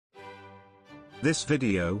This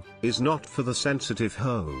video is not for the sensitive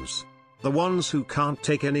hoes. The ones who can't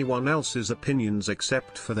take anyone else's opinions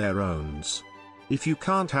except for their own. If you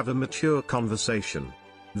can't have a mature conversation,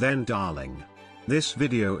 then darling, this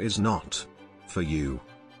video is not for you.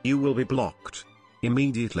 You will be blocked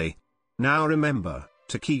immediately. Now remember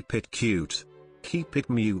to keep it cute, keep it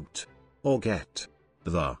mute, or get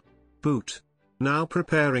the boot. Now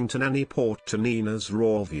preparing to nanny port to Nina's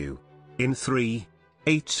Rawview. In 3,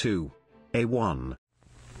 8, 2, A1.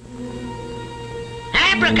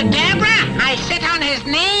 Abracadabra, I sit on his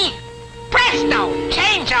knee. Presto,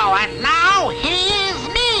 changeo, and now he is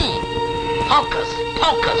me. Hocus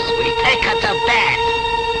pocus, we take her to bed.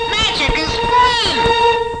 Magic is free.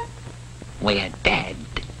 We're dead.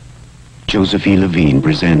 Josephine Levine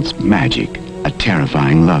presents Magic, a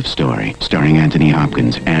terrifying love story starring Anthony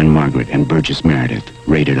Hopkins, Anne Margaret, and Burgess Meredith.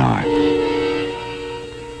 Rated R.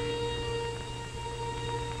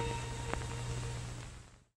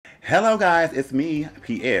 Hello guys, it's me,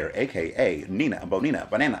 Pierre, aka Nina Bonina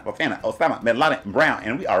Brown,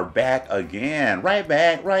 and we are back again. Right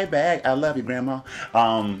back. I love you, Grandma.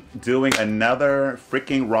 Doing another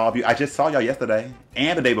freaking Rawview. I just saw y'all yesterday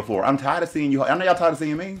and the day before. I'm tired of seeing you. I know y'all tired of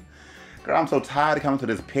seeing me. Girl, I'm so tired of coming to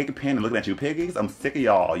this pig pen and looking at you piggies. I'm sick of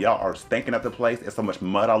y'all. Y'all are stinking up the place. There's so much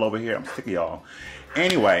mud all over here. I'm sick of y'all.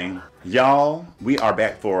 Anyway, y'all, we are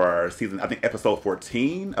back for season, I think episode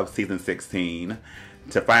 14 of season 16.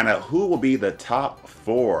 To find out who will be the top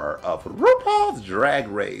 4 of RuPaul's Drag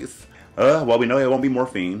Race. Well, we know it won't be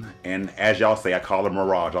Morphine, and as y'all say, I call her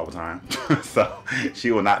Mirage all the time. So, she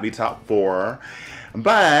will not be top 4.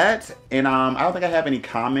 But, and I don't think I have any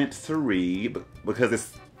comments to read, because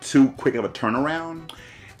it's too quick of a turnaround.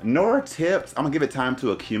 Nor tips. I'm gonna give it time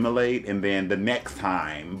to accumulate, and then the next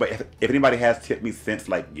time. But if anybody has tipped me since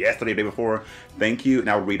like yesterday, the day before, thank you, and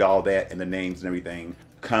I'll read all that and the names and everything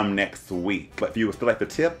come next week. But if you would still like the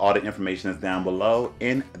tip, all the information is down below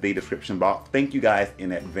in the description box. Thank you guys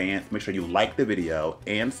in advance. Make sure you like the video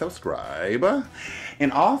and subscribe.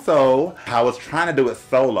 And also, I was trying to do it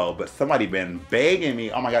solo, but somebody been begging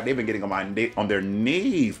me. Oh my God, they've been getting on their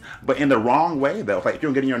knees, but in the wrong way though. It's like, if you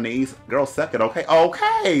don't get on your knees, girl, suck it, okay?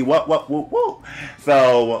 Okay, whoop.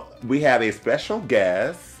 So we have a special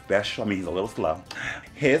guest. Special, I mean, he's a little slow.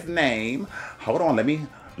 His name, hold on, let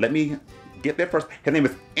me get there first. His name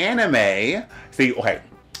is Anime. See, okay,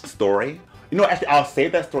 story. You know, actually, I'll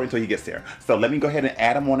save that story until he gets there. So let me go ahead and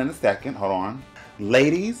add him on in a second. Hold on.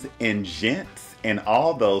 Ladies and gents and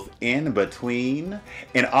all those in between,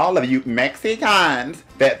 and all of you Mexicans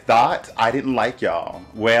that thought I didn't like y'all.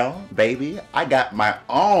 Well, baby, I got my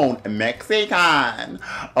own Mexican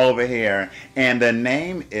over here, and the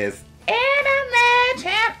name is Anime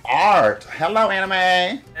Chat Art. Hello,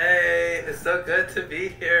 Anime. Hey, it's so good to be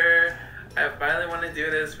here. I finally want to do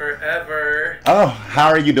this forever. Oh, how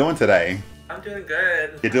are you doing today? I'm doing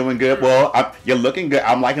good. You're doing good? Well, you're looking good.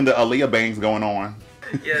 I'm liking the Aaliyah bangs going on.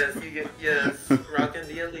 Yes, rocking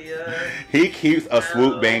the Aaliyah. He keeps a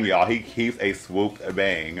swoop bang, y'all. He keeps a swoop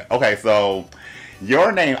bang. Okay, so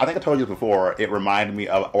your name, I think I told you before, it reminded me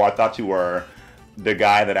of, or I thought you were the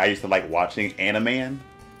guy that I used to like watching, Animan.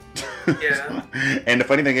 Yeah. And the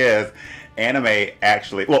funny thing is, Anime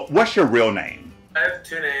actually, well, what's your real name? I have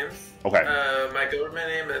 2 names. Okay. My government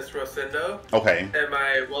name is Rosendo. Okay. And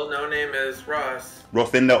my well-known name is Ross.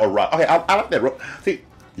 Rosendo or Ross. Okay, I like that. See,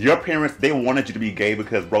 your parents, they wanted you to be gay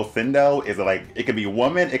because Rosendo is like, it could be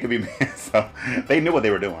woman, it could be man. So they knew what they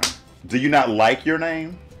were doing. Do you not like your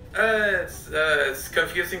name? It's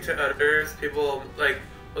confusing to others. People like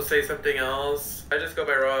will say something else. I just go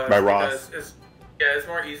by Ross. By Ross. Because it's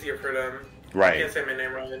more easier for them. Right. You can't say my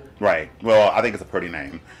name wrong. Right. Well, I think it's a pretty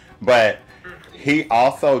name. But he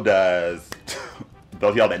also does,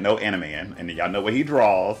 those of y'all that know Anime, and y'all know what he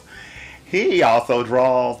draws, he also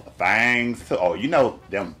draws things too. Oh, you know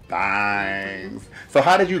them things. So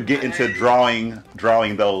how did you get into drawing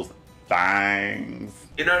those things?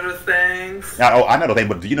 You know those things? Oh, I know those things,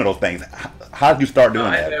 but do you know those things? How did you start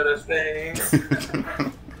doing that? I know those things.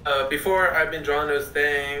 Before, I've been drawing those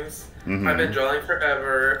things. Mm-hmm. I've been drawing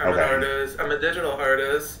forever. I'm an artist. I'm a digital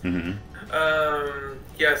artist. Mm-hmm.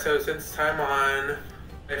 Yeah, so since time on,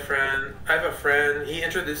 I have a friend, he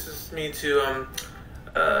introduces me to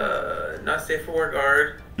not safe for work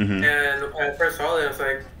art. Mm-hmm. And when I first saw it, I was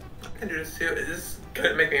like, I can do this too. This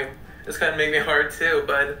kind of make me hard too,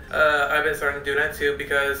 but I've been starting to do that too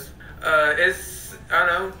because it's, I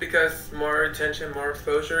don't know, because more attention, more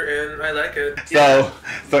exposure, and I like it. So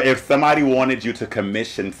if somebody wanted you to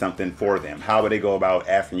commission something for them, how would they go about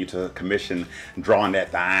asking you to commission drawing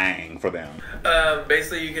that thing for them?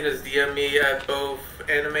 Basically, you can just DM me at both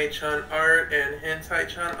Anime Chun Art and Hentai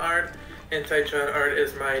Chun Art, Anti-Chun Art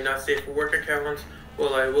is my not safe for work account.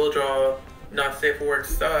 Well, I will draw not safe for work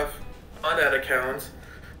stuff on that account.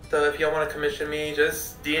 So if y'all want to commission me,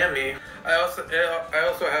 just DM me. I also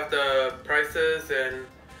have the prices and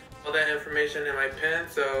all that information in my pin,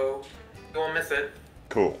 so you won't miss it.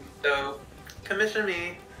 Cool. So commission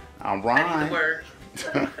me. All right. I need to work.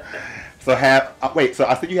 So wait. So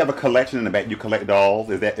I see you have a collection in the back. You collect dolls.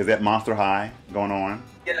 Is that Monster High going on?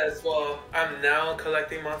 Yes. Well, I'm now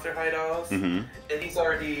collecting Monster High dolls, and these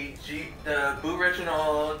are the Boo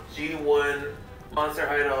Original G1 Monster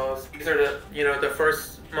High dolls. These are the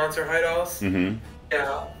first Monster High dolls.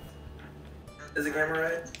 Yeah. Is the camera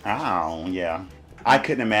right? Oh yeah. I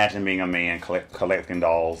couldn't imagine being a man collecting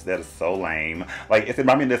dolls. That is so lame. Like, it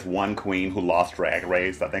reminded me of this one queen who lost Drag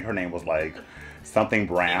Race. I think her name was like something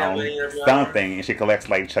Brown, something, and she collects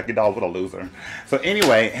like Chucky dolls. What a loser. So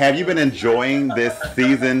anyway, have you been enjoying this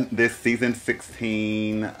season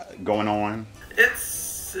 16 going on?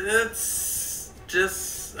 It's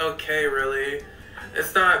just okay, really.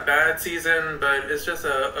 It's not a bad season, but it's just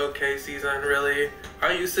a okay season, really.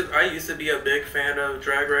 I used to be a big fan of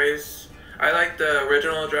Drag Race. I like the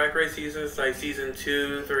original Drag Race seasons, like season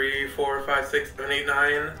 2, 3, 4, 5, 6, 7, 8,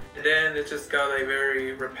 9. And then it just got like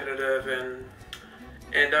very repetitive, and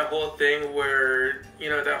that whole thing where,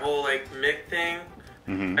 that whole like Mick thing,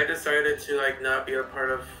 I decided to like not be a part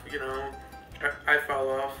of, I fall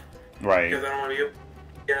off. Right. Because I don't want to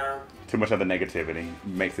be, Too much of the negativity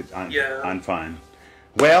makes it unfun.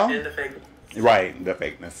 Well, and the fake. Right, the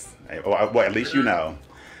fakeness. Well, at least you know.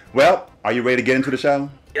 Well, are you ready to get into the show?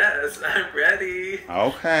 Yes, I'm ready.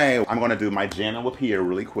 Okay, I'm going to do my jamming with Pierre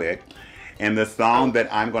really quick. And the song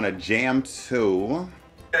that I'm going to jam to...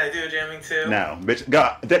 Can I do jamming too? No, bitch.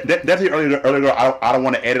 God, that's the earlier girl. I don't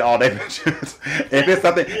want to edit all day, bitch.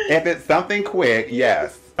 if it's something quick,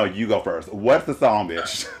 yes. Oh, you go first. What's the song,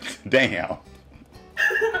 bitch? Damn.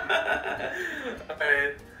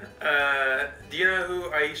 Alright. Do you know who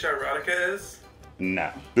Aisha Erotica is? No.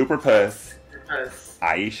 Super Puss. Puss.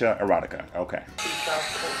 Aisha Erotica. Okay.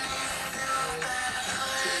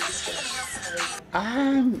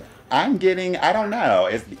 I'm getting, I don't know.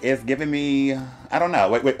 It's giving me, I don't know.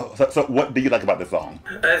 Wait. So what do you like about this song?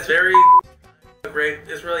 It's very great.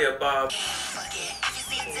 It's really a bop.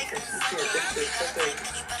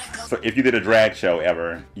 So if you did a drag show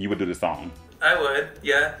ever, you would do the song? I would,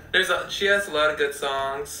 yeah. She has a lot of good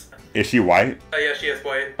songs. Is she white? Oh yeah, she is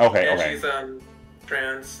white. Okay, and okay. She's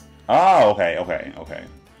trans. Oh, okay.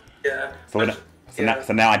 Yeah. So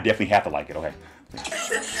now I definitely have to like it. Okay.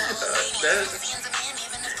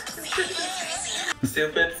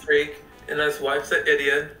 Stupid freak, and his wife's an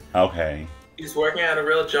idiot. Okay. He's working at a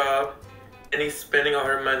real job, and he's spending all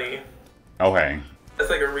her money. Okay. That's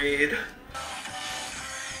like a read.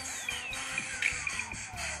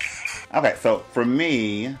 Okay, so for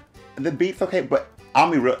me, the beat's okay, but I'll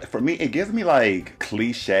be real. For me, it gives me like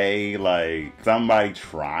cliche, like somebody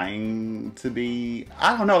trying to be.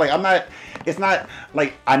 I don't know. Like I'm not. It's not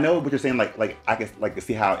like I know what you're saying. Like I can like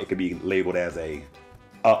see how it could be labeled as a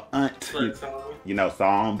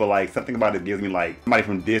song, but like something about it gives me like somebody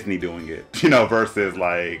from Disney doing it, versus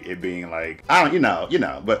like it being like I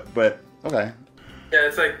don't, but okay. Yeah,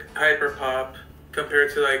 it's like hyper pop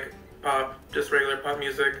compared to like pop, just regular pop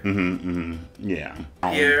music. Yeah.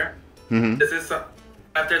 Pierre,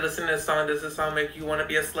 after listening to this song, does this song make you want to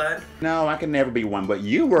be a slut? No, I can never be one, but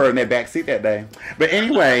you were in that back seat that day. But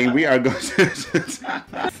anyway, we are going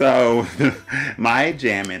to... So, my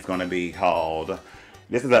jam is going to be called...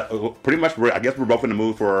 This is pretty much, I guess we're both in the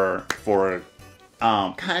mood for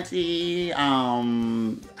country,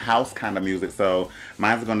 house kind of music. So,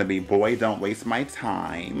 mine's going to be Boy Don't Waste My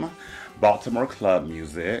Time, Baltimore club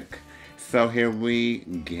music. So, here we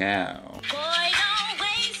go.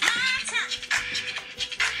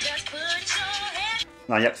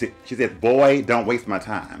 Now, yep, see, she said, boy, don't waste my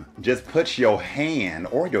time. Just put your hand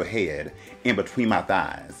or your head in between my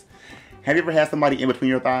thighs. Have you ever had somebody in between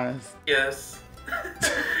your thighs? Yes.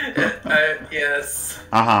 Yes.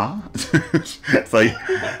 So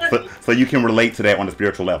you can relate to that on a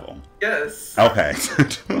spiritual level? Yes. Okay.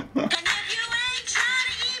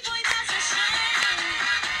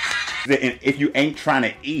 And if you ain't trying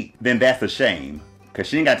to eat, then that's a shame. Because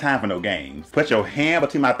she ain't got time for no games. Put your hand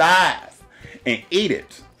between my thighs and eat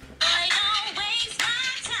it.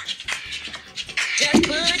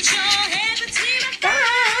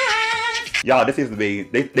 Y'all, this used to be,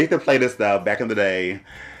 they used to play this stuff back in the day.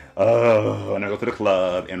 When I go to the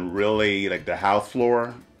club and really like the house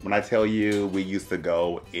floor. When I tell you we used to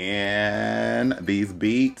go in these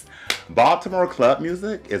beats. Baltimore club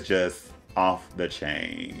music is just off the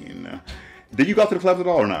chain. Did you go to the clubs at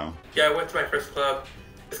all or no? Yeah, I went to my first club.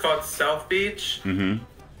 It's called South Beach. Mm-hmm.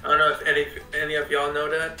 I don't know if any of y'all know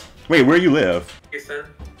that. Wait, where you live? Houston.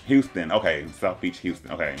 Houston. Okay, South Beach,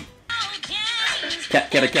 Houston. Okay.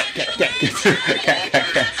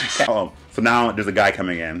 Oh, so now there's a guy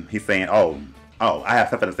coming in. He's saying, oh, I have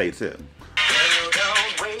something to say too.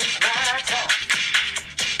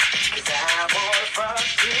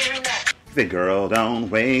 He said, girl, don't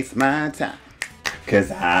waste my time,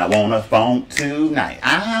 'cause I wanna funk tonight.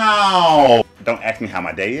 Ow! Don't ask me how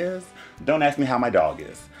my day is. Don't ask me how my dog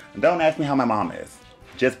is. Don't ask me how my mom is.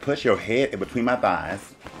 Just put your head in between my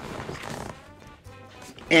thighs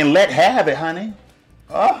and let have it, honey.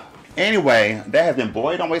 Oh. Anyway, that has been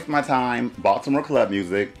Boy Don't Waste My Time, Baltimore Club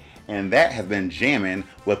Music, and that has been Jamming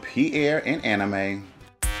with Pierre and Anime.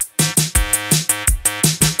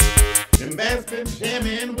 And that's been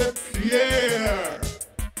Jamming with Pierre.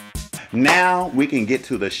 Now we can get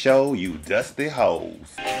to the show, you dusty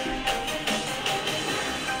hoes.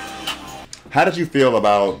 How did you feel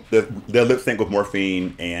about the lip sync with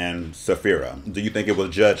Morphine and Saphira? Do you think it was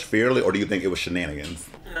judged fairly, or do you think it was shenanigans?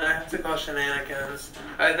 No, I have to call shenanigans.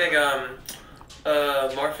 I think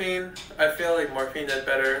Morphine. I feel like Morphine did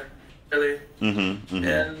better, really.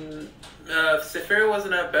 And Saphira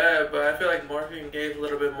wasn't that bad, but I feel like Morphine gave a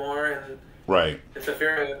little bit more, and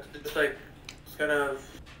Saphira just like was kind of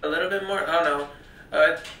a little bit more. I don't know.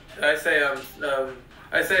 I say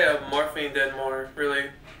Morphine did more, really.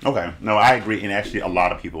 Okay, no, I agree, and actually, a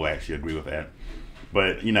lot of people actually agree with that.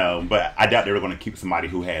 But but I doubt they were going to keep somebody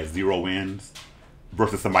who has 0 wins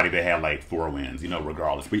versus somebody that had like 4 wins.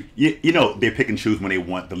 Regardless, but they pick and choose when they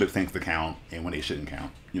want the lip syncs to count and when they shouldn't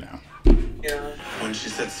count. Yeah. When she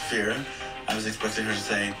said Sphere, I was expecting her to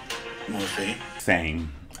say Morphine.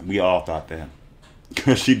 Same. We all thought that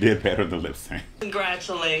because she did better than lip sync.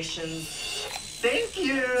 Congratulations. Thank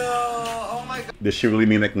you. Oh my God. Did she really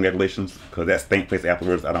mean that congratulations? Because that stank face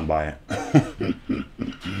afterwards, I don't buy it. I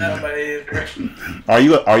don't buy it Are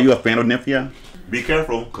either. you a fan of Nymphia? Be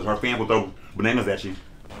careful, because her fan will throw bananas at you.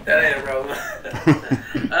 That ain't a problem.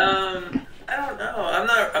 I don't know.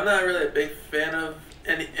 I'm not really a big fan of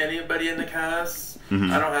anybody in the cast.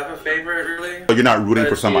 I don't have a favorite really. So you're not rooting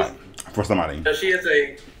for somebody. So she is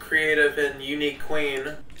a creative and unique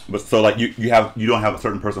queen. But so like you don't have a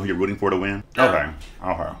certain person who you're rooting for to win? No. Okay.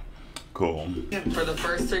 Cool. For the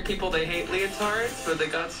first 3 people, they hate leotards, but they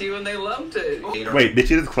got to you and they loved it. Wait, did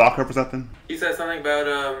she just clock her for something? He said something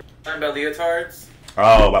about leotards.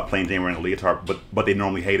 Oh, about plain Jane wearing a leotard, but they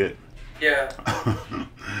normally hate it. Yeah.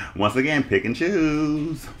 Once again, pick and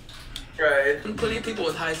choose. Right. Plenty of people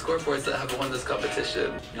with high scoreboards that have won this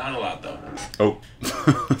competition. Not a lot, though. Oh.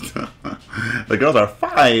 The girls are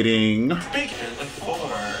fighting. Speaking of 4,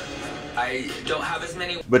 I don't have as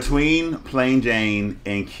many. Between Plain Jane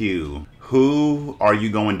and Q, who are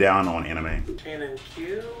you going down on, Anime? Jane and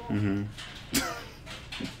Q?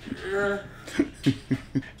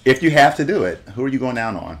 If you have to do it, who are you going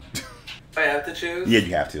down on? I have to choose? Yeah,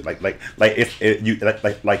 you have to. If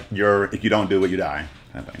you don't do it, you die.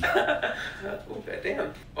 Oh,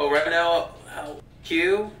 goddamn. Oh, right now,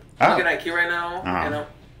 Q? Looking at Q right now,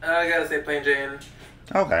 I gotta say Plain Jane.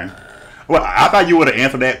 Okay. Well, I thought you would have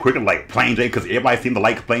answered that quicker, like Plain Jane, because everybody seemed to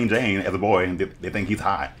like Plain Jane as a boy, and they think he's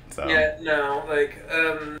hot. So. Yeah, no,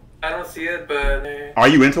 I don't see it, but. Are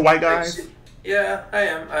you into white guys? Yeah, I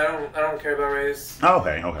am. I don't care about race.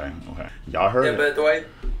 Okay. Y'all heard it. But do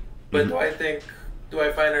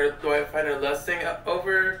I find her lusting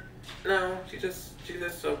over? No, she's just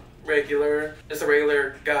a regular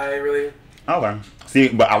guy, really. Okay. See,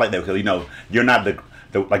 but I like that because you're not the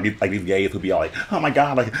like these gays who be all like, oh my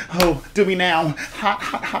god, like, oh, do me now,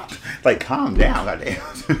 hot. Like, calm down, goddamn.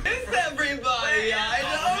 It's everybody. I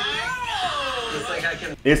don't know. It's like I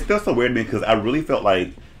can. It's still so weird to me because I really felt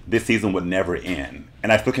like this season would never end,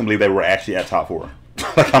 and I still can't believe they were actually at top 4.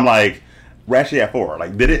 Like, I'm like, we're actually at 4.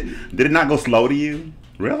 Like, did it not go slow to you?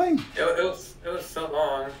 Really? It was so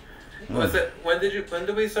long. Was it? When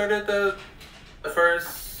did we start at the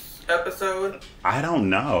first episode? I don't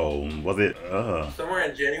know. Was it somewhere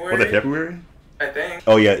in January? Was it February? I think.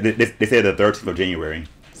 Oh yeah, they said the 13th of January.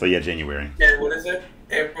 So yeah, January. And what is it?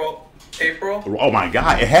 April? Oh my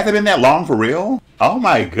god, it hasn't been that long for real? Oh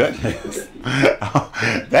my goodness.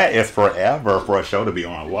 That is forever for a show to be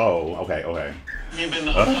on. Whoa. Okay.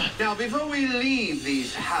 Now, before we leave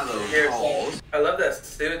these hallowed halls, I love that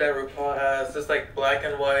suit that Rupaul has. This like black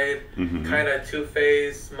and white, kind of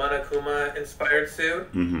Two-Face Monokuma inspired suit.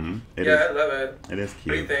 I love it. It is cute.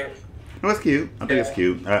 What do you think? No, it's cute. I think it's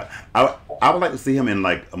cute. I would like to see him in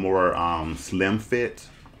like a more slim fit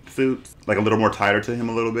suits, like a little more tighter to him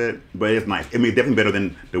a little bit, but it's nice. I mean, definitely better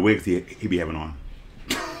than the wigs he be having on.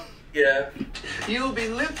 Yeah. You'll be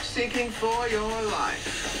lip syncing for your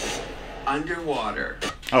life. Underwater.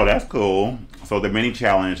 Oh, that's cool. So the mini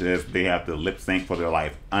challenge is they have to lip sync for their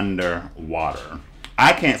life underwater.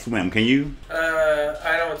 I can't swim. Can you?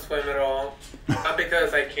 I don't swim at all. Not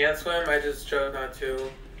because I can't swim. I just chose not to.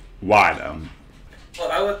 Why though? Well,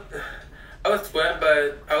 I would swim,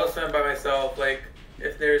 but I would swim by myself. Like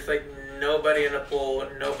if there's like nobody in the pool,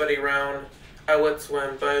 nobody around, I would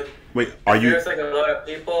swim. But wait, are you? There's like a lot of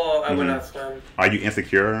people. I would not swim. Are you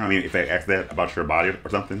insecure? I mean, if they ask that about your body or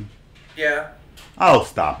something. Yeah. Oh,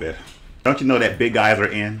 stop it! Don't you know that big guys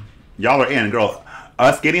are in? Y'all are in, girl.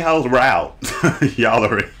 Us skinny hoes, we're out. Y'all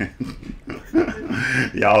are in.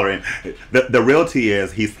 Y'all are in. The real tea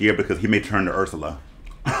is he's scared because he may turn to Ursula.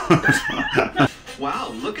 Wow,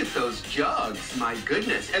 look at those jugs. My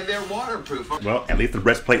goodness. And they're waterproof. Well, at least the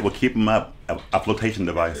breastplate will keep him up. A flotation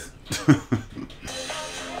device.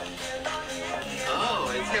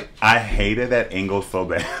 I hated that angle so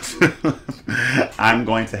bad. I'm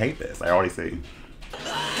going to hate this. I already see.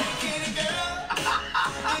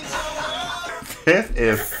 This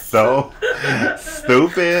is so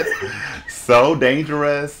stupid, so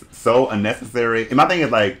dangerous, so unnecessary. And my thing is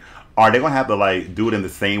like, are they gonna have to like do it in the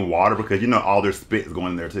same water because you know all their spit is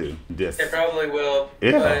going in there too? Just It probably will.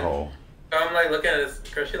 Ew. I'm like looking at this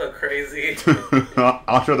girl. She look crazy.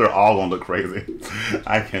 I'm sure they're all gonna look crazy.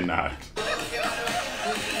 I cannot.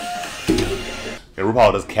 And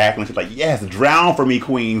RuPaul just cackling. She's like, "Yes, drown for me,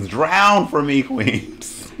 queens! Drown for me,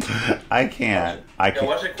 queens!" I can't. I can't. Yeah,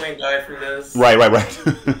 watch a queen die from this. Right.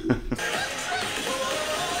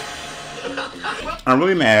 I'm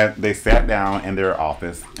really mad. They sat down in their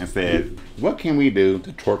office and said, "What can we do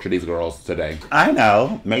to torture these girls today?" I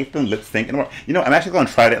know, make them lip sync. And you know, I'm actually going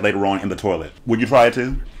to try that later on in the toilet. Would you try it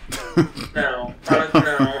too? No, no,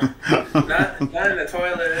 not in the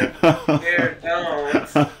toilet. Here,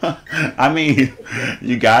 don't. I mean,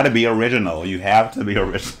 you got to be original. You have to be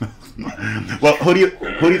original. Well, who do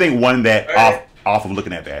you think won that off of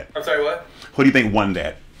looking at that? I'm sorry, what? Who do you think won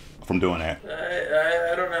that from doing that?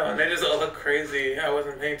 I don't know. They just all look crazy. I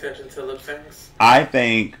wasn't paying attention to lip syncs. I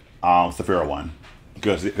think Saphira won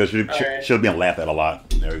because she'll be laughed at a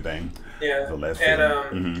lot and everything. Yeah, so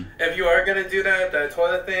and if you are gonna do that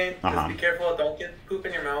toilet thing, just be careful. Don't get poop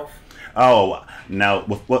in your mouth. Oh no!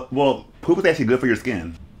 Well, poop is actually good for your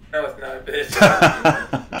skin. No, it's not, bitch.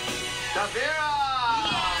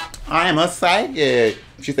 I am a psychic.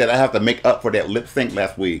 She said I have to make up for that lip sync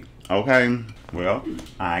last week. Okay, well,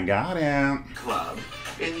 I got it. Club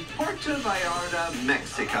in Puerto Vallarta,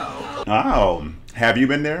 Mexico. Oh, have you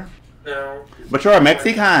been there? No. But you're a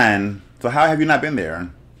Mexican, so how have you not been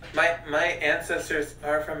there? My ancestors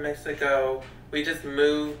are from Mexico. We just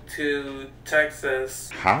moved to Texas.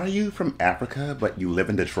 How are you from Africa, but you live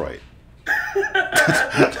in Detroit? But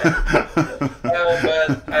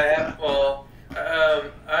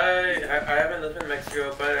I haven't lived in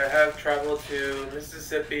Mexico, but I have traveled to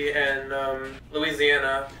Mississippi and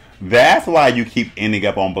Louisiana. That's why you keep ending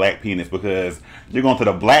up on Black Penis, because you're going to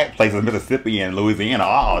the black places, Mississippi and Louisiana.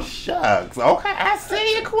 Oh, shucks. Okay, I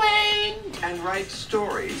see you, queen. And write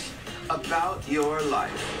stories about your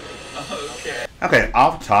life. Okay. Okay,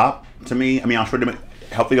 off top, to me, I mean, I'm sure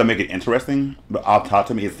hopefully they'll make it interesting, but off top,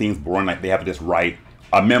 to me, it seems boring. Like, they have to just write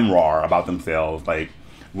a memoir about themselves. Like,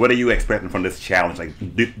 what are you expecting from this challenge? Like,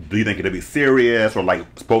 do you think it'll be serious, or like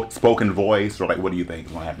spoken voice, or like, what do you think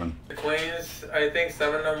is going to happen? The queens, I think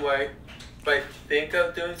some of them like think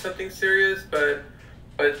of doing something serious, but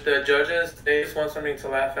the judges, they just want something to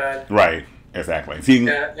laugh at. Right, exactly. See,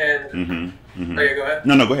 yeah, and okay, go ahead.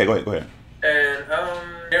 No, go ahead. And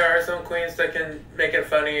there are some queens that can make it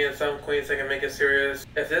funny, and some queens that can make it serious.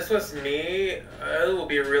 If this was me, it would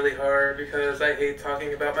be really hard because I hate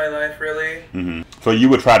talking about my life, really. So you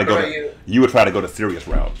would try to go the serious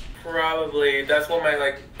route. Probably. That's what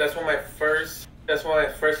my first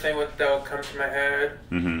thing that will come to my head.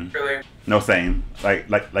 Really. No, same. Like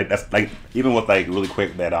that's like, even with like really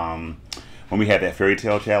quick that when we had that fairy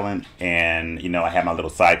tale challenge, and you know I had my little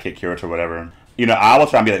sidekick character or whatever. You know, I was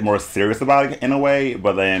trying to be like more serious about it in a way,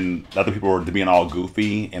 but then other people were being all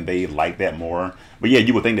goofy and they like that more. But yeah,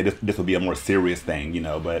 you would think that this would be a more serious thing, you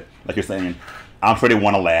know. But like you're saying, I'm sure they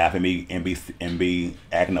want to laugh and be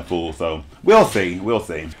acting a fool. So we'll see.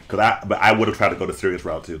 But I would have tried to go the serious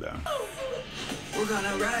route too, though. We're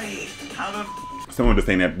gonna write how to. Someone was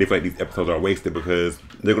saying that they feel like these episodes are wasted because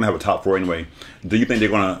they're gonna have a top 4 anyway. Do you think they're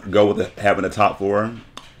gonna go with having a top 4?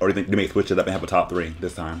 Or do you think they may switch it up and have a top 3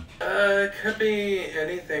 this time? It could be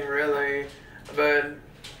anything really, but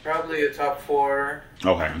Probably a top 4.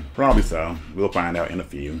 Okay, probably so. We'll find out in a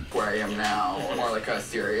few. Where I am now, more like a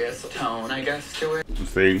serious tone, I guess, to it.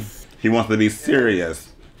 See? He wants to be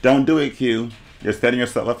serious. Don't do it, Q. You're setting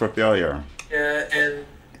yourself up for failure. Yeah, and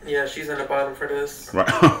yeah, she's in the bottom for this. Right.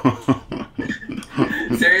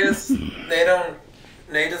 Serious?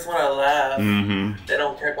 They just want to laugh. Mm-hmm. They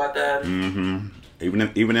don't care about that. Mm-hmm.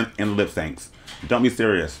 Even in lip syncs. Don't be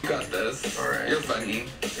serious. You got this. Alright. You're funny.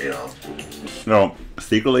 You know. No,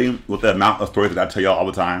 secretly, with the amount of stories that I tell y'all all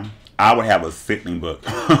the time, I would have a sickening book.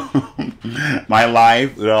 My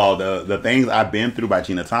life, the things I've been through by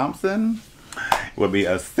Gina Thompson would be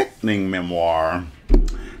a sickening memoir.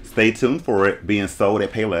 Stay tuned for it, being sold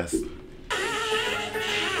at Payless.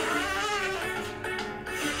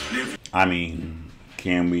 I mean,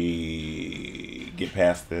 can we get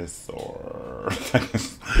past this, or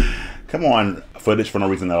come on, footage for no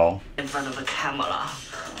reason at all? In front of the camera,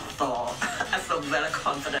 so I feel very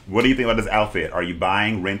confident. What do you think about this outfit? Are you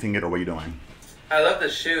buying, renting it, or what are you doing? I love the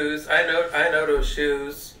shoes. I know those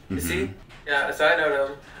shoes. You see? Yeah, so I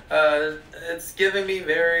know them. It's giving me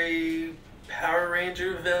very Power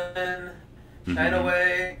Ranger villain kind of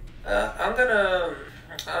way. I'm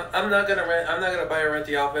not gonna buy or rent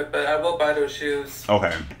the outfit, but I will buy those shoes.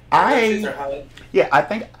 Okay. Those shoes are hot. Yeah, I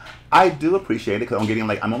think I do appreciate it because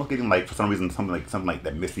I'm almost getting like, for some reason, something like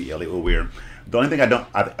that Missy Elliott or weird. The only thing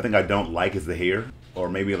I think I don't like is the hair, or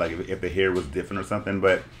maybe like if the hair was different or something.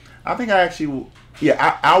 But I think I actually,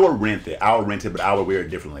 yeah, I will rent it. I'll rent it, but I will wear it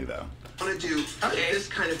differently though. I want to do this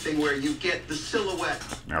kind of thing where you get the silhouette.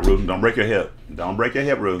 Now, Ruben, don't break your hip. Don't break your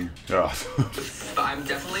hip, Ruben. I'm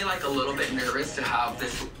definitely like a little bit nervous to have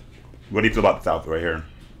this. What do you feel about this outfit right here?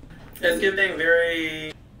 It's giving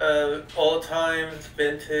very old times,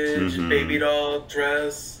 vintage, baby doll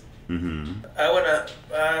dress.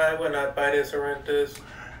 I would not buy this or rent this.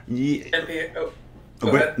 Yeah. Go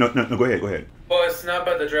ahead. No, go ahead. Well, it's not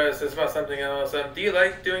about the dress. It's about something else. Do you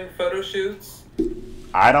like doing photo shoots?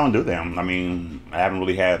 I don't do them. I mean, I haven't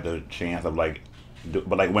really had the chance of but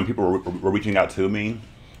like when people were reaching out to me,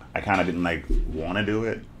 I kind of didn't like want to do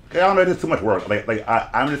it. I don't know, it's too much work.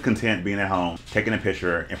 I'm just content being at home, taking a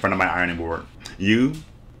picture in front of my ironing board. You?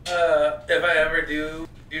 If I ever do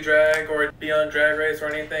drag or be on Drag Race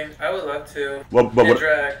or anything, I would love to. But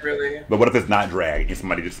drag, really. But what if it's not drag and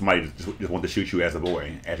somebody just wants to shoot you as a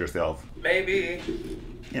boy, as yourself? Maybe.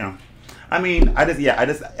 You know. I mean, I'm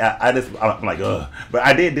like, ugh. But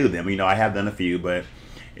I did do them. You know, I have done a few, but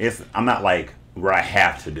I'm not like where I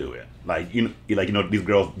have to do it. Like, these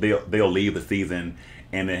girls, they'll leave the season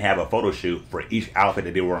and then have a photo shoot for each outfit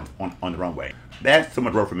that they wore on the runway. That's so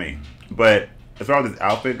much work for me. But as far as this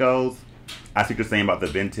outfit goes, I see what you're saying about the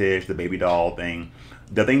vintage, the baby doll thing.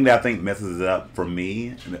 The thing that I think messes it up for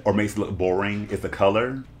me, or makes it look boring, is the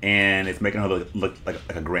color, and it's making her look like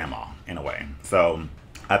a grandma in a way. So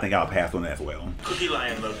I think I'll pass on that as well. Cookie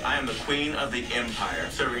Lion, look, I am the queen of the empire.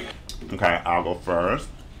 Sorry. Okay, I'll go first.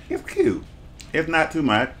 It's cute. It's not too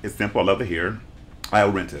much. It's simple. I love the hair.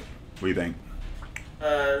 I'll rent it. What do you think?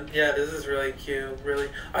 Yeah, this is really cute. Really,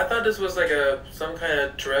 I thought this was like some kind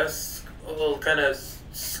of dress, a little kind of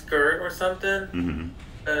skirt or something.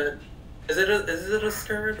 Is it a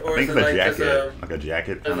skirt, or I think is it's it a jacket, like a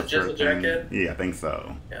jacket kind of just a jacket? Yeah, I think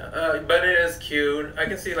so. Yeah, but it is cute. I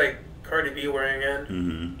can see like Cardi B wearing it.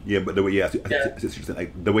 Yeah, but the way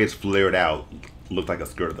like the way it's flared out looks like a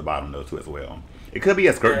skirt at the bottom though too as well. It could be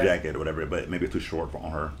a skirt jacket or whatever, but maybe it's too short on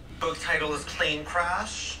her. Book title is Plane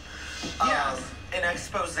Crash. Yes, an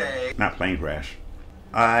expose. Not Plane Crash.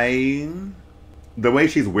 The way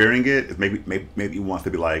she's wearing it is maybe wants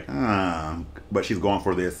to be like, but she's going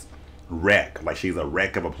for this wreck, like she's a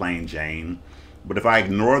wreck of a plain Jane. But if I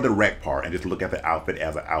ignore the wreck part and just look at the outfit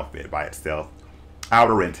as an outfit by itself, I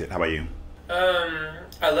would rent it. How about you?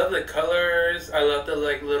 I love the colors. I love the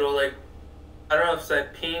little I don't know if it's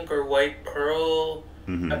like pink or white pearl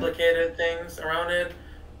applicated things around it.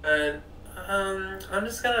 And I'm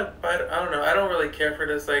just gonna buy it. I don't know. I don't really care for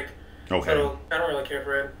this okay. I don't really care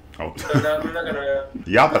for it. Oh. So no, I'm not gonna.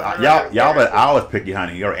 y'all, but I was picky,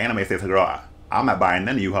 honey. Your anime says, girl, I'm not buying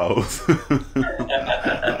none of you hoes. You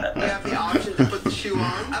have the option to put the shoe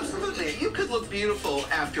on. Absolutely. You could look beautiful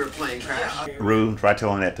after a plane crash. Rue, try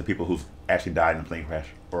telling that to people who's actually died in a plane crash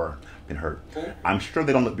or been hurt. I'm sure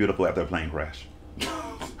they don't look beautiful after a plane crash.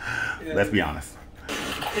 Let's be honest.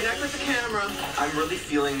 Connect with the camera. I'm really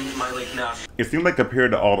feeling my now. It seemed like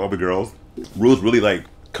compared to all the other girls, Rue's really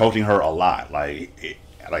coaching her a lot. Like he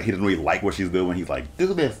doesn't really like what she's doing. He's like,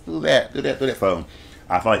 do this, do that, do that, do that. So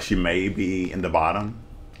I feel like she may be in the bottom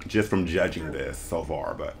just from judging this so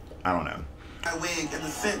far, but I don't know. My wig and the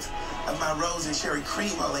scent of my rose and cherry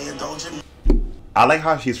cream while they indulge in. I like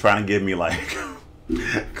how she's trying to give me like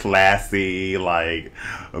classy, like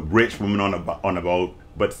a rich woman on a boat,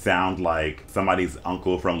 but sound like somebody's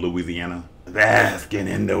uncle from Louisiana. Basking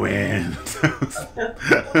in the wind.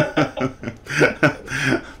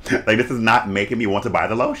 Like, this is not making me want to buy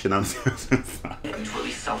the lotion. I'm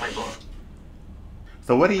Really sell my book.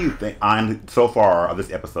 So what do you think on so far of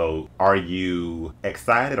this episode? Are you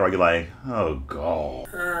excited or are you like, oh god?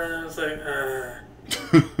 I was like,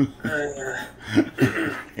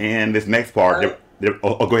 And this next part,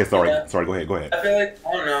 oh, go ahead. Sorry, yeah. sorry. Go ahead. I feel like,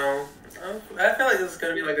 I don't know. I feel like this is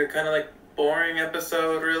gonna be like a kind of like boring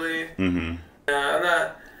episode, really. Mm-hmm. I'm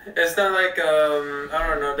not. It's not like I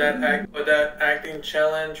don't know that acting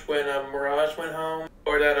challenge when Mirage went home,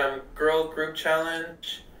 or that girl group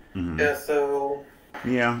challenge. Mm-hmm. Yeah. So.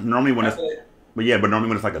 Yeah. Normally when but normally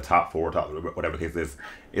when it's like a top 4, whatever case is,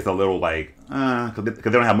 it's a little like because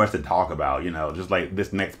they don't have much to talk about. You know, just like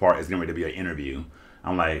this next part is going to be an interview.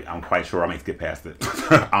 I'm quite sure I may skip past it,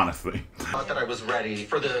 honestly. Thought that I was ready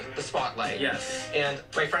for the spotlight. Yes. And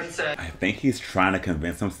my friend said, I think he's trying to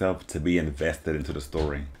convince himself to be invested into the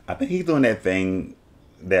story. I think he's doing that thing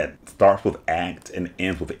that starts with act and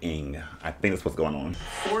ends with ing. I think that's what's going on.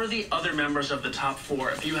 For the other members of the top 4,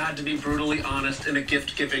 if you had to be brutally honest in a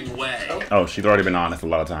gift-giving way. Oh, she's already been honest a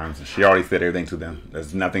lot of times. She already said everything to them.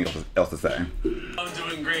 There's nothing else to say. I'm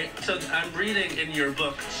doing great. So I'm reading in your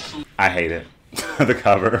book. I hate it. The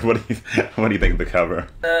cover. What do you think of the cover?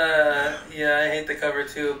 Yeah, I hate the cover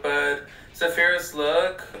too, but Saphira's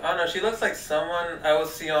look, I don't know, she looks like someone I would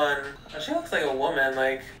see on, she looks like a woman,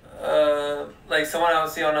 like someone I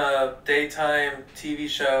would see on a daytime TV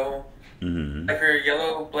show. Mm-hmm. Like her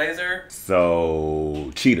yellow blazer.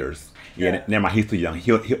 So, Cheaters. Yeah, never mind. He's too young.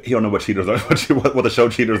 He'll know what Cheaters are. What the show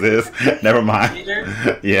Cheaters is. Never mind. Cheaters?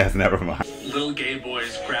 Yes, never mind. Little gay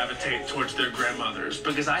boys gravitate towards their grandmothers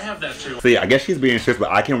because I have that too. See, I guess she's being strict,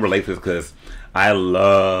 but I can relate to this because I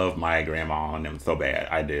love my grandma and them so bad.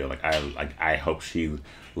 I do. I hope she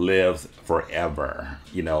lives forever,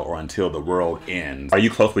 you know, or until the world ends. Are you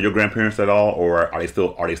close with your grandparents at all, or are they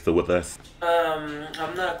still with us?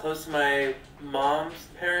 I'm not close to my mom's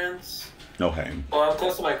parents. Okay. Well, I'm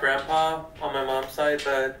close to my grandpa on my mom's side,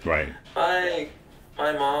 but right. My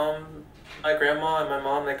grandma and my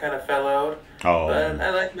mom, they kind of fell out. Oh. But I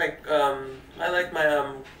like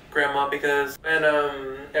my grandma because when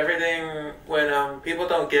people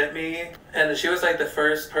don't get me, and she was like the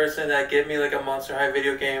first person that gave me like a Monster High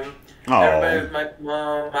video game. Oh. Everybody, my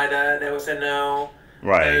mom, my dad, they would say no.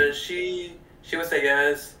 Right. She would say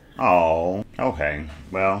yes. Oh. Okay.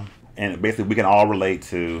 Well. And basically, we can all relate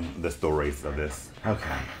to the stories of this.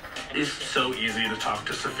 Okay. It's so easy to talk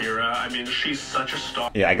to Saphira. I mean, she's such a star.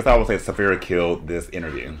 Yeah, I guess I would say Saphira killed this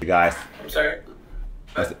interview. You guys. I'm sorry?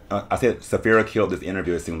 I said Saphira killed this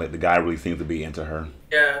interview. It seemed like the guy really seems to be into her.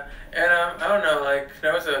 Yeah, and I don't know, like,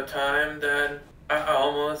 there was a time that I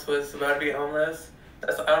almost was about to be homeless.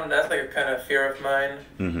 That's like a kind of fear of mine.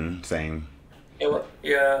 Mm-hmm, same.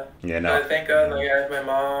 Yeah. Yeah, no. I think, like, as my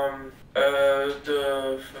mom...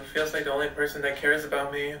 feels like the only person that cares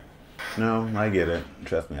about me. No, I get it.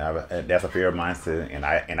 Trust me, that's a fear of mine too. And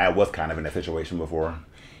I was kind of in that situation before,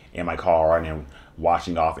 in my car and then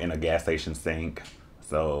washing off in a gas station sink.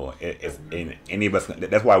 So it's in any of us.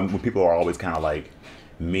 That's why when people are always kind of like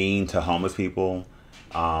mean to homeless people,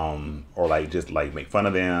 or like just like make fun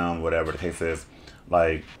of them, whatever the case is.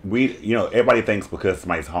 Like everybody thinks because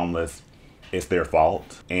somebody's homeless, it's their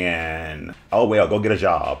fault, and oh well, go get a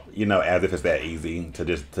job, as if it's that easy to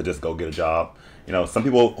just go get a job. Some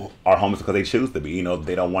people are homeless because they choose to be,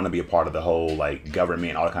 they don't want to be a part of the whole like government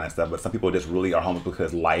and all that kind of stuff, but some people just really are homeless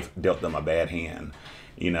because life dealt them a bad hand,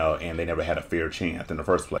 and they never had a fair chance in the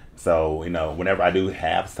first place. So, whenever I do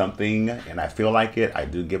have something and I feel like it, I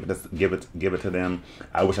do give it to them.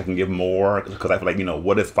 I wish I can give more because I feel like,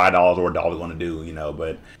 what is $5 or $1 going to do,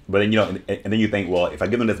 but then, and then you think, well, if I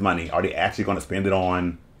give them this money, are they actually going to spend it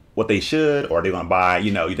on what they should, or are they going to buy,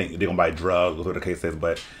 you think they're going to buy drugs, whatever the case is.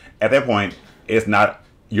 But at that point, it's not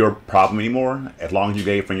your problem anymore. As long as you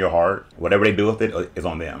gave from your heart, whatever they do with it is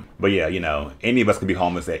on them. But yeah, any of us could be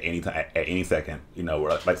homeless at any time, at any second.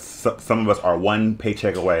 Like some of us are one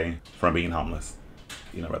paycheck away from being homeless.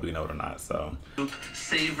 Whether we know it or not. So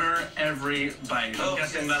savor every bite. I'm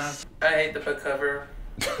guessing that has. I hate the book cover.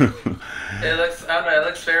 It looks, I don't know. It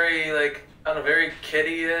looks very like, I don't know, very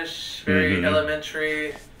kiddie-ish, very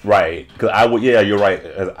elementary. Right. Because I would, yeah, you're right.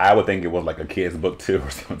 I would think it was like a kid's book too or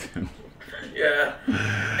something. Yeah.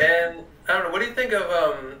 And I don't know, what do you think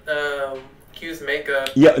of Q's makeup?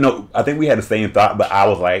 Yeah, no, I think we had the same thought, but I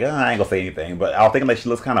was like, I ain't gonna say anything. But I was thinking like she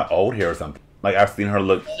looks kind of old here or something. Like I've seen her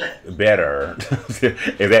look better. Is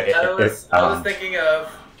that? I was thinking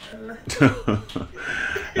of.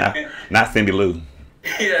 not Cindy Lou.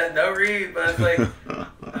 Yeah, no Reed, but it's like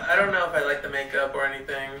I don't know if I like the makeup or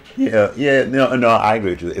anything. Yeah, no, I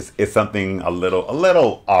agree with you. It's something a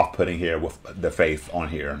little off-putting here with the face on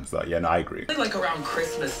here. So yeah, no, I agree. Like around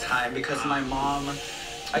Christmas time because my mom,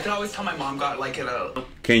 I can always tell my mom got like a.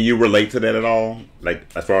 Can you relate to that at all? Like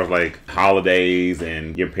as far as like holidays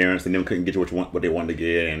and your parents and them couldn't get you what they wanted to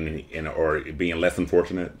get and or being less than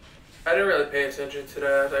fortunate. I didn't really pay attention to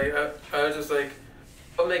that. Like I was just like.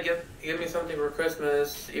 Oh, they give me something for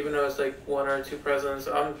Christmas, even though it's like 1 or 2 presents.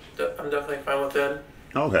 I'm definitely fine with it.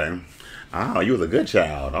 Okay. Oh, you was a good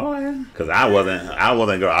child. Oh, yeah. Because I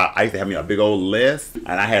wasn't girl. I used to have me a big old list, and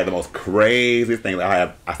I had the most craziest things.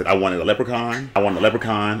 I said I wanted a leprechaun. I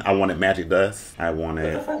wanted magic dust. I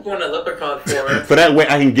wanted. What the fuck you want a leprechaun for? So that way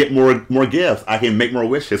I can get more gifts. I can make more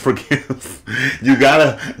wishes for gifts. You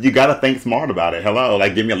gotta think smart about it. Hello,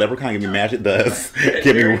 like give me a leprechaun, give me magic dust,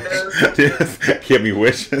 give me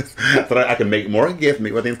wishes, so that I can make more gifts,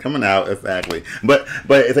 make more things coming out. Exactly. But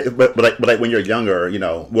like when you're younger, you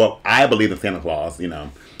know. Well, I believe in Santa Claus, you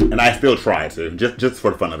know, and I still try to just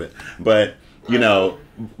for the fun of it. But you know,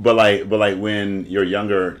 but like when you're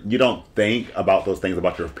younger, you don't think about those things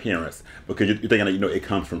about your parents because you're thinking that, you know, it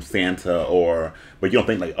comes from Santa but you don't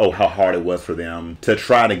think like, oh, how hard it was for them to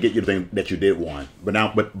try to get you the thing that you did want. But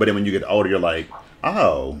then when you get older, you're like,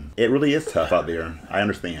 oh, it really is tough out there. I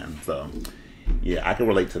understand. So yeah, I can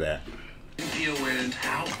relate to that.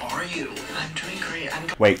 How are you? I'm doing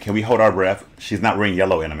great. Wait, can we hold our breath? She's not wearing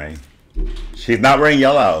yellow, anime. She's not wearing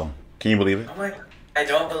yellow. Can you believe it? Oh my, I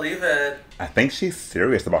don't believe it. I think she's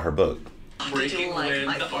serious about her book. Breaking Wind,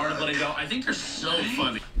 the Art of Letting Go. I think they're so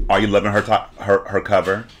funny. Are you loving her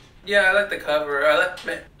cover? Yeah, I like the cover. I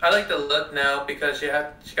like the look now because she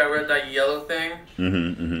got rid of that yellow thing.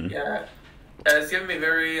 Yeah, it's giving me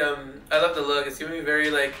very I love the look. It's giving me very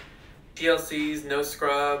like TLC's No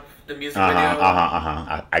Scrub, the music video.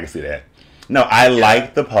 I can see that. No, I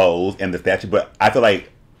like the pose and the statue, but I feel like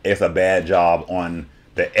it's a bad job on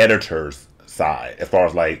the editor's side as far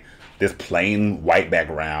as like this plain white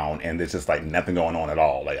background and there's just like nothing going on at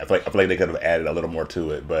all. Like I feel like they could have added a little more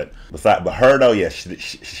to it, but her though, yeah,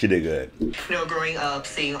 she did good. You know, growing up,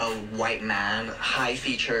 seeing a white man, high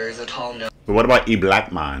features, a tall nose. But what about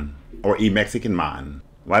black man or Mexican man?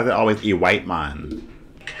 Why is it always white man?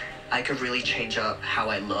 I could really change up how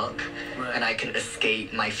I look, and I can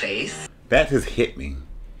escape my face. That just hit me.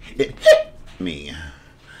 It hit me.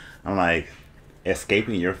 I'm like,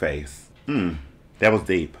 escaping your face. That was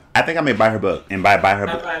deep. I think I may buy her book. And by buy her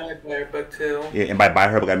book. I might buy her book too. Yeah, and by buy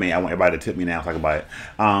her book, I mean I want everybody to tip me now so I can buy it.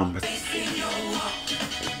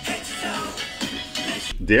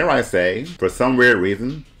 Dare I say, for some weird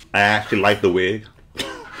reason, I actually like the wig.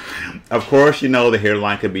 Of course, you know the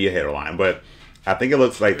hairline could be a hairline, but I think it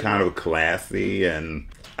looks like kind of classy, and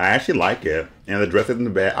I actually like it. And the dress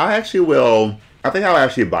isn't bad. I think I'll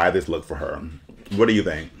actually buy this look for her. What do you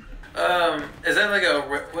think? Is that like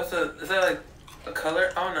is that like a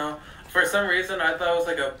color? I don't know. For some reason, I thought it was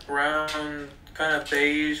like a brown, kind of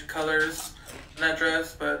beige colors in that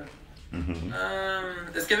dress, but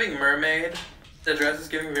it's giving mermaid. The dress is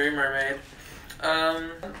giving very mermaid. I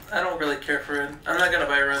don't really care for it. I'm not gonna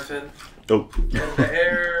buy a rented. Oh. And the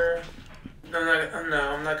hair.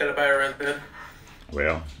 I'm not gonna buy a rented.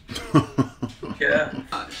 Well. Yeah.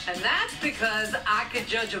 And that's because I could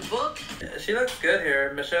judge a book. Yeah, she looks good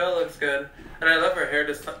here. Michelle looks good, and I love her hair.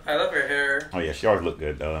 I love her hair. Oh yeah, she always look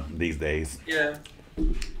good these days. Yeah.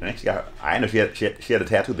 And I know she had a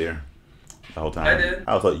tattoo there the whole time. I did.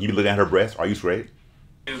 Oh, so you looking at her breast? Are you straight?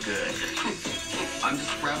 Too good. I'm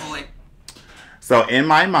just reveling. So in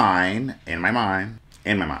my mind, they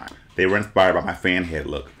were inspired by my fan head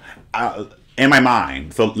look. In my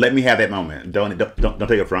mind, so let me have that moment. Don't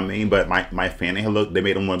take it from me. But my fan head look, they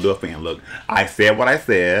made them want to do a fan look. I said what I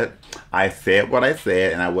said.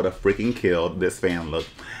 And I would have freaking killed this fan look.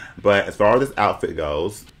 But as far as this outfit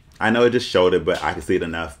goes, I know it just showed it, but I can see it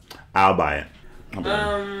enough. I'll buy it.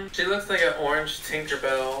 She looks like an orange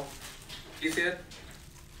Tinkerbell. Do you see it?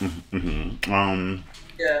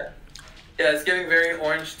 Yeah. Yeah, it's giving very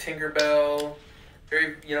orange Tinkerbell,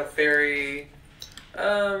 very, fairy,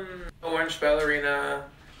 orange ballerina.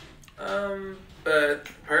 But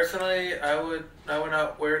personally, I would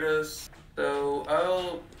not wear this. So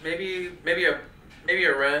I'll maybe a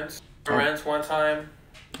rent one time.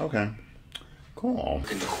 Okay. Cool.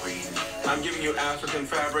 I'm giving you African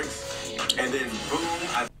fabrics, and then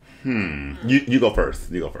boom. You go first.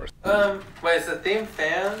 Wait, is the theme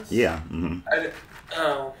fans? Yeah.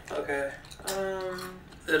 Oh, okay.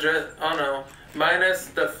 the dress, I don't know, minus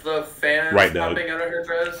the fans popping out of her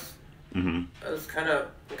dress. I was kind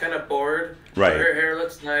of bored. Right. Her hair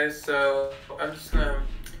looks nice, so I'm just gonna.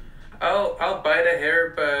 I'll buy the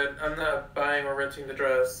hair, but I'm not buying or renting the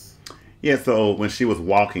dress. Yeah, so when she was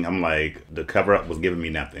walking, I'm like, the cover up was giving me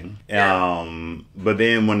nothing. Yeah. But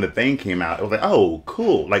then when the thing came out, it was like, oh,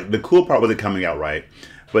 cool. Like the cool part wasn't coming out right.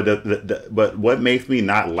 But but what makes me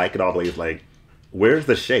not like it all the way is like, where's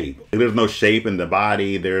the shape? There's no shape in the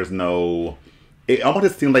body. There's no. It almost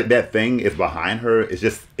just seems like that thing is behind her. It's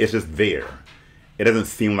just there. It doesn't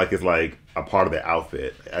seem like it's like a part of the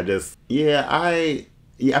outfit. I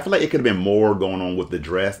feel like it could have been more going on with the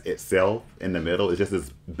dress itself in the middle. It's just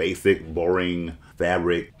this basic, boring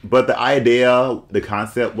fabric. But the idea, the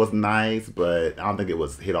concept was nice, but I don't think it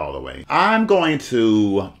was hit all the way. I'm going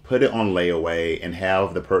to put it on layaway and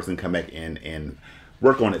have the person come back in and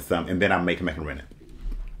work on it some, and then I may come back and rent it.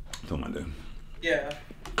 That's what I'm gonna do. Yeah.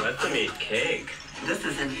 Let them eat cake. This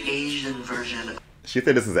is an Asian version. She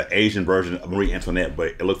said this is an Asian version of Marie Antoinette, but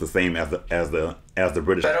it looks the same as the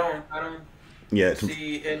British. I don't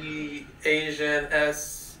see any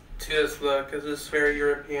Asian-esque to this look, because it's very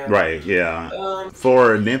European. Right, yeah.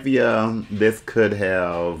 For Nymphia, this could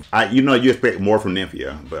have... you expect more from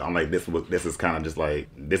Nymphia, but I'm like, this is kind of just like...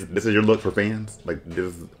 This is your look for fans? Like,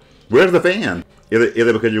 where's the fan? Is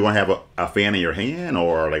it because you're going to have a fan in your hand,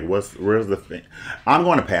 or like, where's the fan? I'm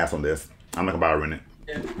going to pass on this. I'm not going to buy or rent it.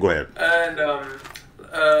 Yeah. Go ahead. And,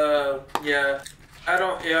 yeah.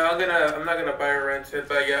 I'm not gonna buy or rent it,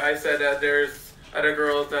 but yeah, I said that there's other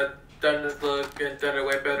girls that done this look and done it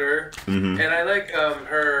way better, and I like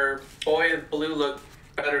her boy in blue look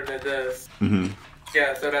better than this.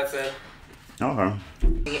 Yeah, so that's it. Okay.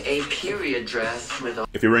 A period dress with a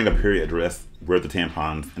if you're wearing a period dress, where's the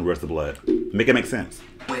tampons and where's the blood? Make it make sense.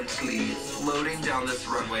 wet sleeves floating down this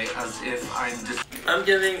runway as if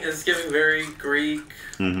it's giving very Greek,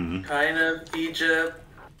 kind of Egypt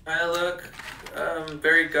kind of look.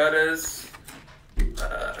 Very goddess.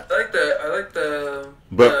 I like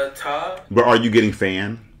the top. But are you getting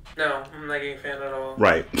fan? No, I'm not getting fan at all.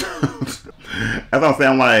 Right. That's what I'm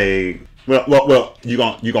saying. I'm like, well, you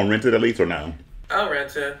gonna rent it at least or no? I'll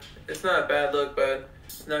rent it. It's not a bad look, but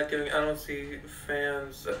it's not giving. I don't see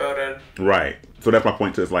fans about it. Right. So that's my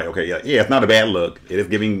point too. It's like, okay, yeah, it's not a bad look. It is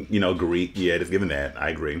giving, Greek. Yeah, it is giving that. I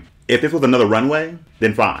agree. If this was another runway,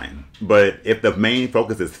 then fine. But if the main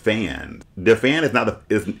focus is fans, the fan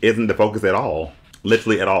isn't the focus at all,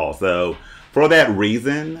 literally at all. So for that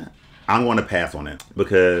reason, I'm going to pass on it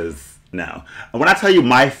because no. When I tell you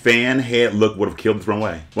my fan head look would have killed this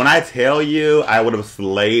runway, when I tell you I would have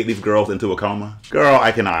slayed these girls into a coma, girl,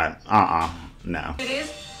 I cannot. No. It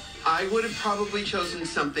is. I would have probably chosen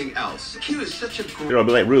something else. Q is such a great. Girl,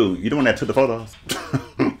 be like, Rue, you the one that took the photos.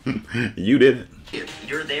 You did it.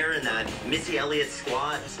 You're there in that Missy Elliott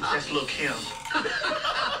squad. That's Lil' Kim.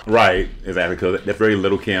 Right, exactly. Because that's very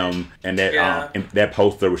Little Kim, and that and that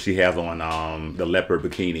poster where she has on the leopard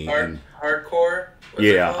bikini hardcore.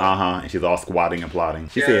 And she's all squatting and plotting.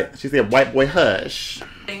 She said, "White boy, hush."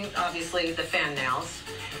 Obviously, the fan nails.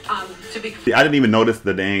 See, I didn't even notice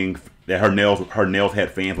the dang that her nails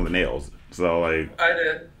had fans on the nails. So like, I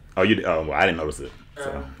did. Oh, you did? Oh, well, I didn't notice it.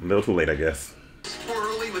 So a little too late, I guess.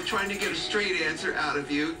 Squirrely with trying to get a straight answer out of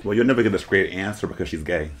you. Well, you'll never get a straight answer because she's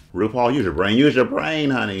gay. Rupaul, use your brain. Use your brain,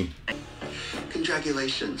 honey.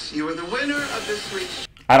 Congratulations. You are the winner of this week's...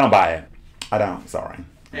 I don't buy it. I don't. Sorry.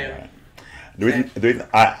 Yeah. The reason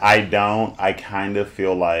I don't, I kind of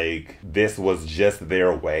feel like this was just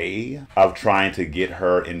their way of trying to get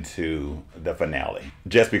her into the finale.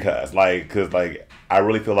 Just because, because I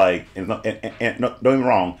really feel like, and no, don't get me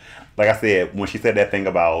wrong, like I said, when she said that thing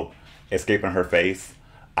about escaping her face,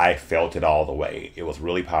 I felt it all the way. It was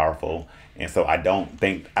really powerful, and so I don't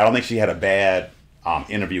think she had a bad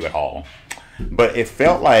interview at all. But it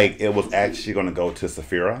felt like it was actually going to go to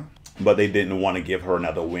Saphira, but they didn't want to give her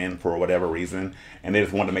another win for whatever reason, and they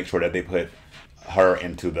just wanted to make sure that they put her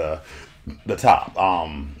into the top.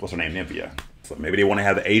 What's her name? Nymphia. So maybe they want to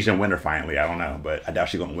have the Asian winner finally. I don't know, but I doubt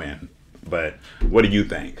she's going to win. But what do you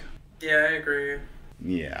think? Yeah, I agree.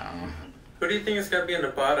 Yeah. Who do you think is going to be in the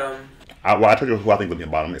bottom? I told you who I think will be in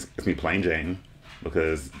the bottom. It's me, Plain Jane,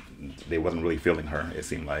 because they wasn't really feeling her, it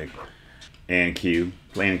seemed like. And Q.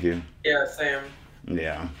 Plain and Q. Yeah, same.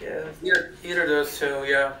 Yeah. Yeah, either of those two,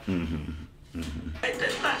 yeah.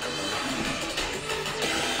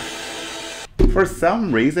 For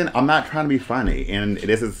some reason, I'm not trying to be funny, and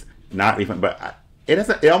this is not even, but it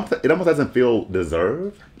almost doesn't feel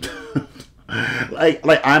deserved.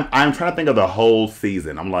 I'm trying to think of the whole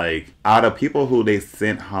season. I'm like, out of people who they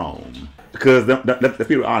sent home, because let's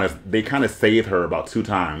be honest, they kind of saved her about 2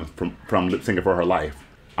 times from lip syncing for her life.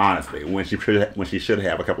 Honestly, when she should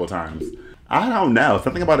have a couple of times. I don't know.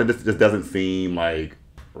 Something about it just doesn't seem like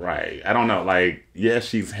right. I don't know. Like, yes,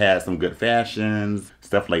 she's had some good fashions,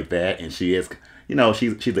 stuff like that, and she is. You know,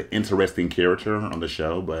 she's an interesting character on the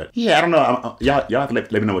show, but yeah, I don't know. Y'all have to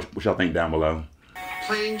let me know what y'all think down below.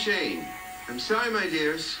 Plain Jane. I'm sorry, my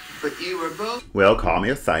dears, but you were both... Well, call me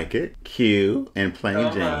a psychic, Q, and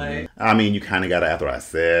Plain Jane. I mean, you kind of got it after I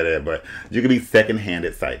said it, but you could be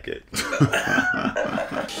second-handed psychic.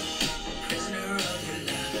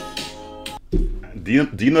 Do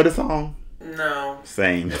you know this song? No.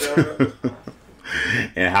 Same.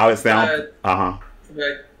 And how it sounds?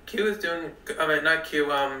 But Q is doing. I mean, not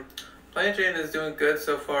Q. Plain Jane is doing good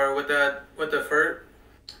so far with the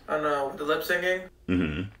I don't know, with the lip singing.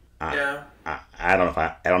 Mm-hmm. Yeah. I don't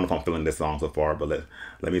know if I'm feeling this song so far, but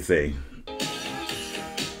let me see.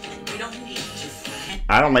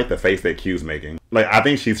 I don't like the face that Q's making. Like, I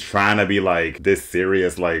think she's trying to be like this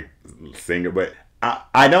serious like singer, but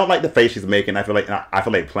I don't like the face she's making. I feel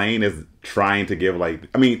like Plain is trying to give like,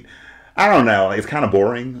 I mean, I don't know. It's kind of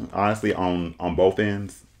boring, honestly, on both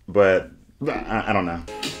ends. But I don't know.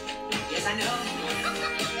 Yes, I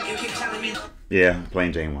know. You keep telling me. Yeah,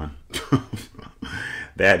 Plain Jane won.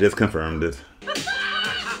 That just confirmed it.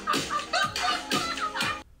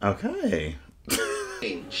 Okay.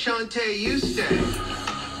 Shantae, you stay.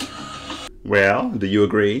 Well, do you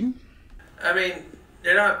agree? I mean,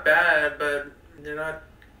 they're not bad, but they're not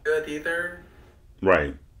good either.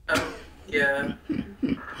 Right. Yeah.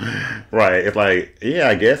 Right. It's like, yeah,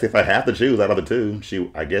 I guess if I have to choose out of the two,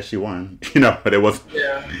 I guess she won. You know, but it was.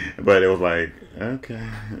 Yeah. But it was like, okay.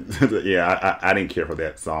 Yeah, I didn't care for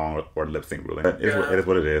that song or lip sync really. It is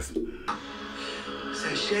what it is.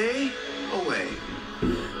 Sashay away.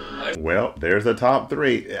 Well, there's the top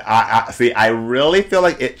 3. I see. I really feel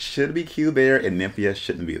like it should be Q there, and Nymphia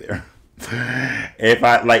shouldn't be there. If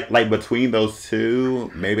I like between those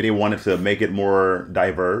two, maybe they wanted to make it more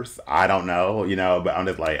diverse. I don't know, you know. But I'm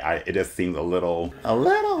just like, it just seems a little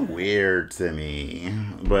weird to me.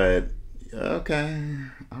 But okay,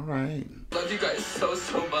 all right. Love you guys so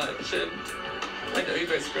much, and I know you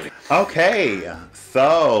guys are really. Okay,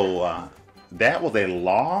 so. That was a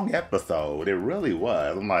long episode. It really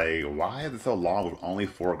was. I'm like, why is it so long with only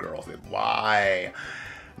 4 girls? Why?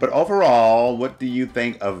 But overall, what do you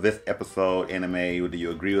think of this episode, Anime? Do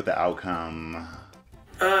you agree with the outcome?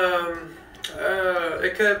 It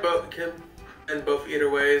could end both either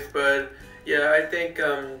ways, but yeah, I think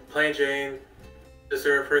Plain Jane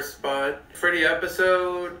deserved her spot. For the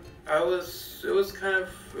episode, it was kind of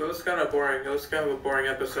boring. It was kind of a boring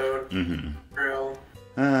episode. Mm-hmm. Real.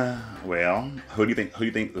 Well, who do you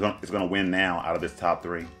think is going to win now out of this top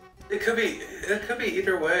 3? It could be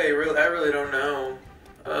either way. I really don't know.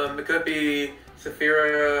 It could be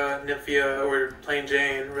Saphira, Nymphia, or Plain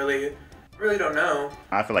Jane. Really don't know.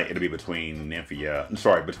 I feel like it'll be between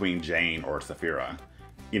between Jane or Saphira.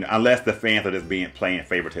 You know, unless the fans are just playing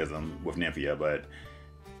favoritism with Nymphia, but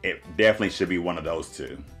it definitely should be one of those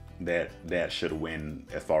two that should win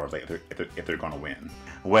as far as if they're going to win.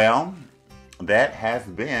 Well. That has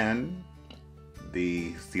been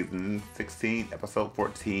the season 16, episode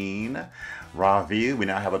 14, Rawview. We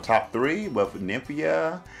now have a top 3 with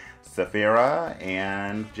Nymphia, Saphira,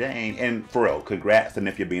 and Jane. And for real, congrats to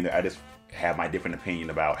Nymphia being there. I just have my different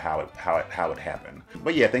opinion about how it happened.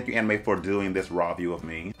 But yeah, thank you, Anime, for doing this Rawview with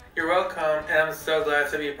me. You're welcome, and I'm so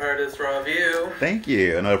glad to be part of this Rawview. Thank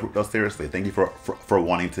you. No, seriously, thank you for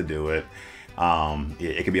wanting to do it.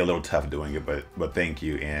 It can be a little tough doing it, but thank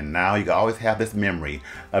you. And now you can always have this memory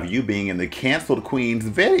of you being in the Canceled Queens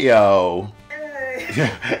video.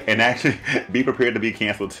 Yay. And actually be prepared to be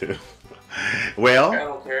canceled too. Well, I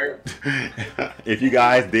don't care. If you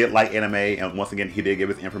guys did like Anime, and once again, he did give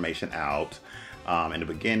his information out in the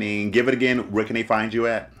beginning. Give it again. Where can they find you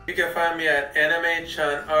at? You can find me at Anime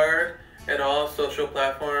Chun Art at all social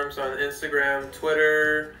platforms on Instagram,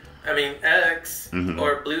 Twitter, X,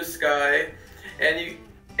 or Blue Sky. And you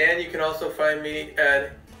can also find me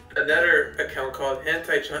at another account called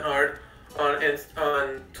Hentai Chun Art on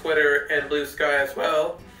Twitter and Blue Sky as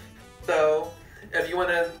well. So if you want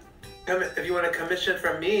to commission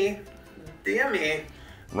from me, DM me.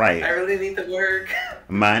 Right. I really need the work.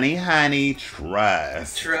 Money, honey,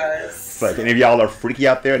 trust. Trust. So if any of y'all are freaky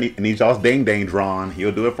out there and need y'all's ding drawn,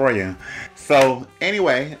 he'll do it for you. So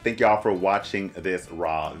anyway, thank y'all for watching this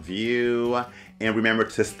Rawview. And remember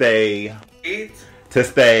to stay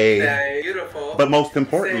beautiful. But most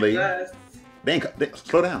importantly,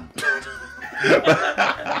 slow down.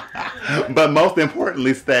 But most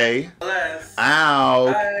importantly, stay blessed.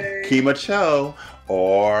 out. Bye. Kimacho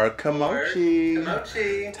or Kamochi.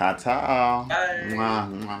 Kamochi. Ta-ta. Bye.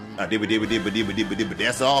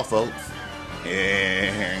 That's all, folks.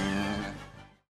 Yeah.